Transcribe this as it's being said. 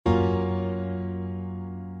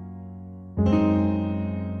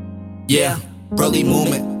Yeah, Brolie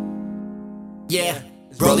movement. Yeah,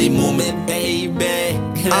 Brolie movement, baby.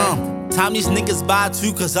 Time these niggas buy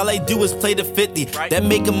too, cause all they do is play the 50. That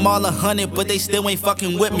make them all 100, but they still ain't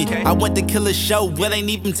fucking with me. I went to kill a show, but ain't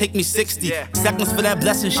even take me 60 seconds for that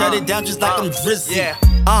blessing, shut it down just like I'm Drizzy.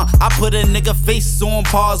 I put a nigga face on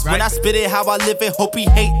pause when I spit it how I live it, hope he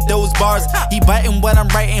hate those bars. He biting what I'm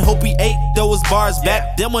writing, hope he ate those bars.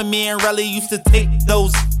 Back then when me and Relly used to take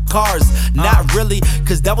those cars, not really,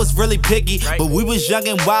 cause that was really piggy. But we was young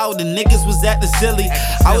and wild and niggas was acting silly.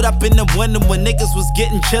 Out up in the winter when niggas was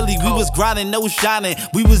getting chilly. We was grinding, no shining,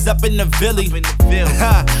 we was up in the Philly.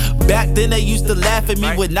 Back then they used to laugh at me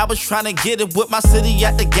when I was trying to get it with my city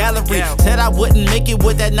at the gallery. Said I wouldn't make it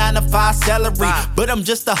with that 9 to 5 salary, but I'm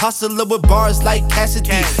just a hustler with bars like Cassidy.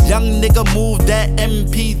 Young nigga move that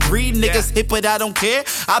MP3. Niggas hit but I don't care,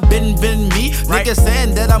 I been me. Niggas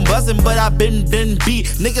saying that I'm buzzing but I been beat.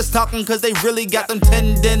 Niggas talking cause they really got them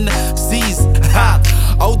tendencies.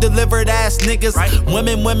 Oh, delivered ass niggas.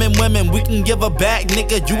 Women, we can give a back,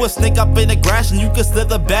 nigga. You a snake up in the grass and you can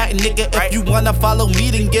slither back, nigga. If you wanna follow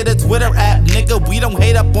me, then get a Twitter app, nigga. We don't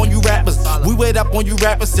hate up on you rappers, we wait up on you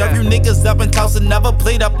rappers. Serve you niggas up in Tulsa, never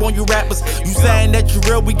played up on you rappers. You saying that you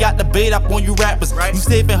real, we got the bait up on you rappers. You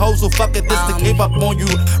saving hoes, so fuck it, this the cape up on you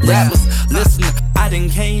rappers. Listen, I done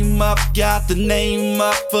came up, got the name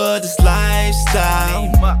up for this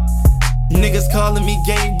lifestyle. Niggas calling me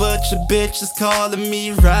gay, but your bitch is calling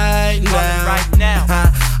me right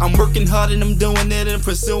now. I'm working hard and I'm doing it and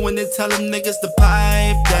pursuing it. Tell them niggas to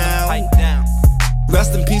pipe down.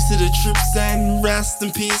 Rest in peace to the troops and rest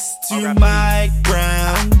in peace to Mike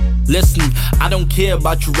Brown. Listen, I don't care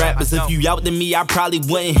about you rappers. If you out to me, I probably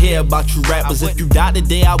wouldn't hear about you rappers. If you died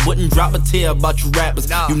today, I wouldn't drop a tear about you rappers.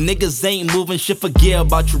 You niggas ain't moving shit, forget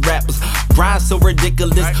about you rappers. Grind so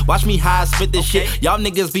ridiculous, watch me how I spit this shit. Y'all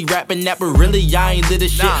niggas be rapping that, but really I ain't did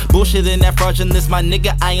this shit. Bullshit in that fraudulence, my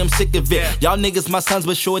nigga, I am sick of it. Y'all niggas my sons,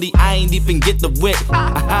 but shorty, I ain't even get the whip.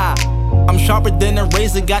 I'm sharper than a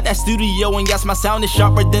razor, got that studio, and yes, my sound is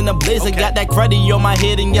sharper than a blazer. Got that credit on my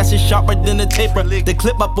head, and yes, it's sharper than a taper. The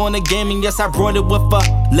clip up on the game, and yes, I brought it with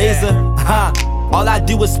a laser. All I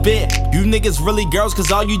do is spit. You niggas really girls,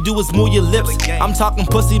 cause all you do is move your lips. I'm talking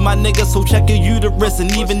pussy, my nigga, so check your uterus.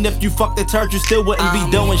 And even if you fuck the turd, you still wouldn't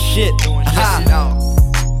be doing shit.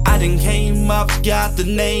 I done came up, got the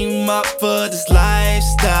name up for this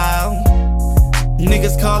lifestyle.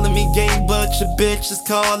 Niggas calling me gay, but your bitch is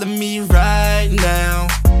calling me right now.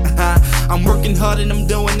 I'm working hard and I'm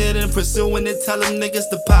doing it and pursuing it. Tell them niggas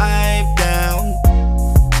to pipe down.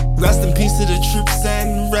 Rest in peace to the troops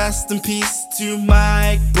and rest in peace to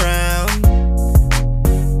Mike Brown.